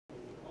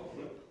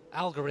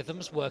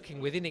Algorithms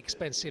working with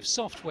inexpensive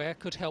software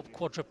could help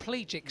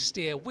quadriplegics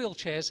steer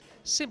wheelchairs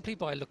simply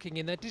by looking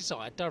in their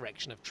desired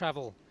direction of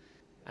travel.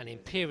 An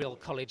Imperial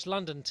College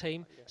London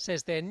team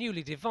says their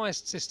newly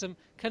devised system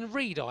can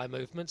read eye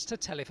movements to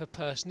tell if a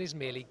person is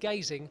merely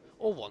gazing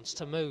or wants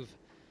to move.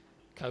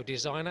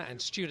 Co-designer and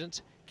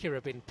student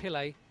Kirabin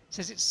Pillay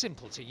says it's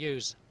simple to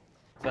use.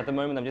 So at the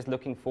moment I'm just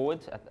looking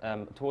forward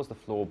towards the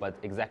floor, but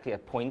exactly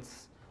at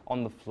points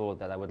on the floor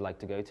that I would like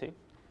to go to.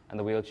 And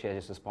the wheelchair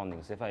is just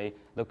responding. So if I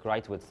look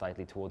rightward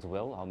slightly towards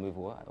Will, I'll move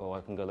over, or I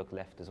can go look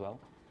left as well.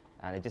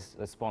 And it just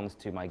responds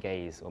to my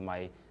gaze or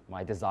my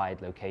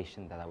desired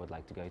location that I would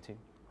like to go to.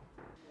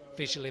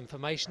 Visual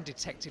information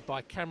detected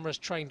by cameras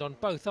trained on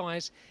both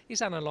eyes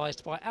is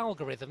analysed by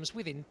algorithms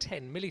within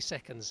 10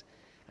 milliseconds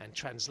and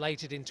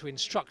translated into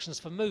instructions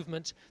for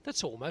movement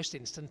that's almost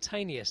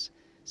instantaneous,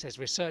 says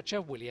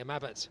researcher William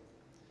Abbott.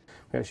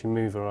 We actually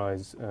move our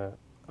eyes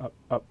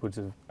upwards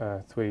of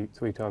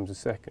three times a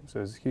second, so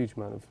there's a huge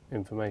amount of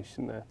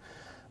information there.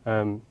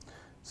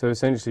 So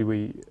essentially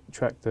we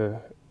track the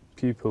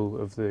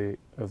pupil of the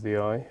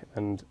eye,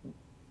 and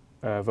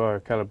via a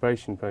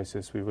calibration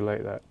process we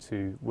relate that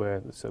to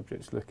where the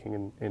subject's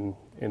looking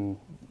in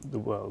the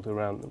world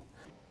around them.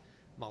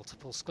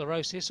 Multiple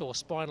sclerosis or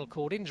spinal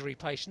cord injury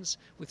patients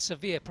with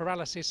severe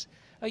paralysis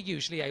are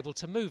usually able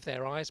to move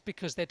their eyes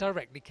because they're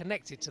directly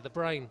connected to the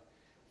brain.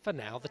 For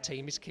now, the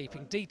team is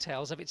keeping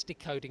details of its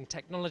decoding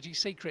technology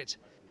secret,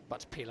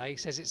 but Pillay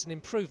says it's an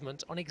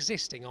improvement on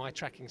existing eye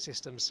tracking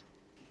systems.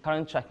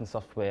 Current tracking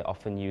software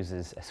often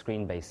uses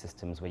screen-based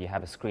systems where you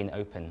have a screen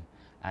open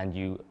and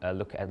you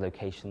look at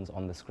locations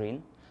on the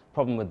screen.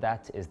 Problem with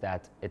that is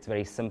that it's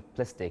very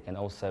simplistic, and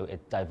also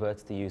it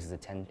diverts the user's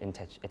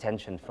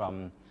attention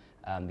from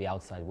the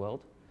outside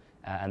world,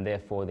 and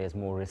therefore there's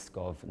more risk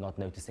of not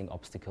noticing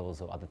obstacles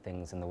or other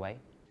things in the way.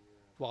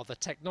 While the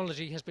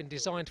technology has been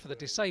designed for the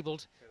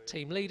disabled,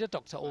 team leader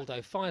Dr.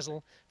 Aldo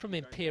Faisal from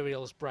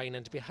Imperial's Brain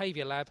and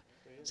Behaviour Lab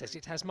says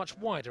it has much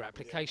wider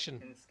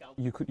application.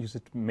 You could use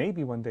it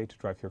maybe one day to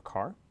drive your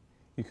car.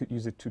 You could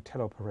use it to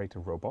teleoperate a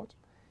robot.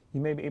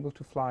 You may be able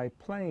to fly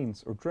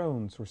planes or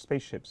drones or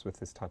spaceships with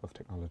this type of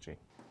technology.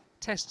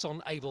 Tests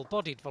on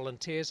able-bodied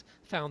volunteers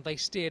found they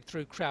steered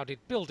through crowded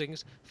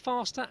buildings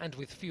faster and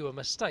with fewer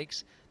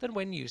mistakes than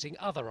when using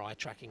other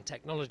eye-tracking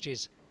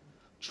technologies.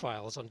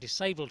 Trials on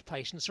disabled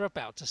patients are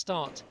about to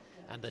start,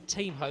 and the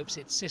team hopes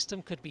its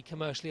system could be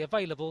commercially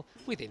available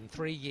within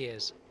 3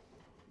 years.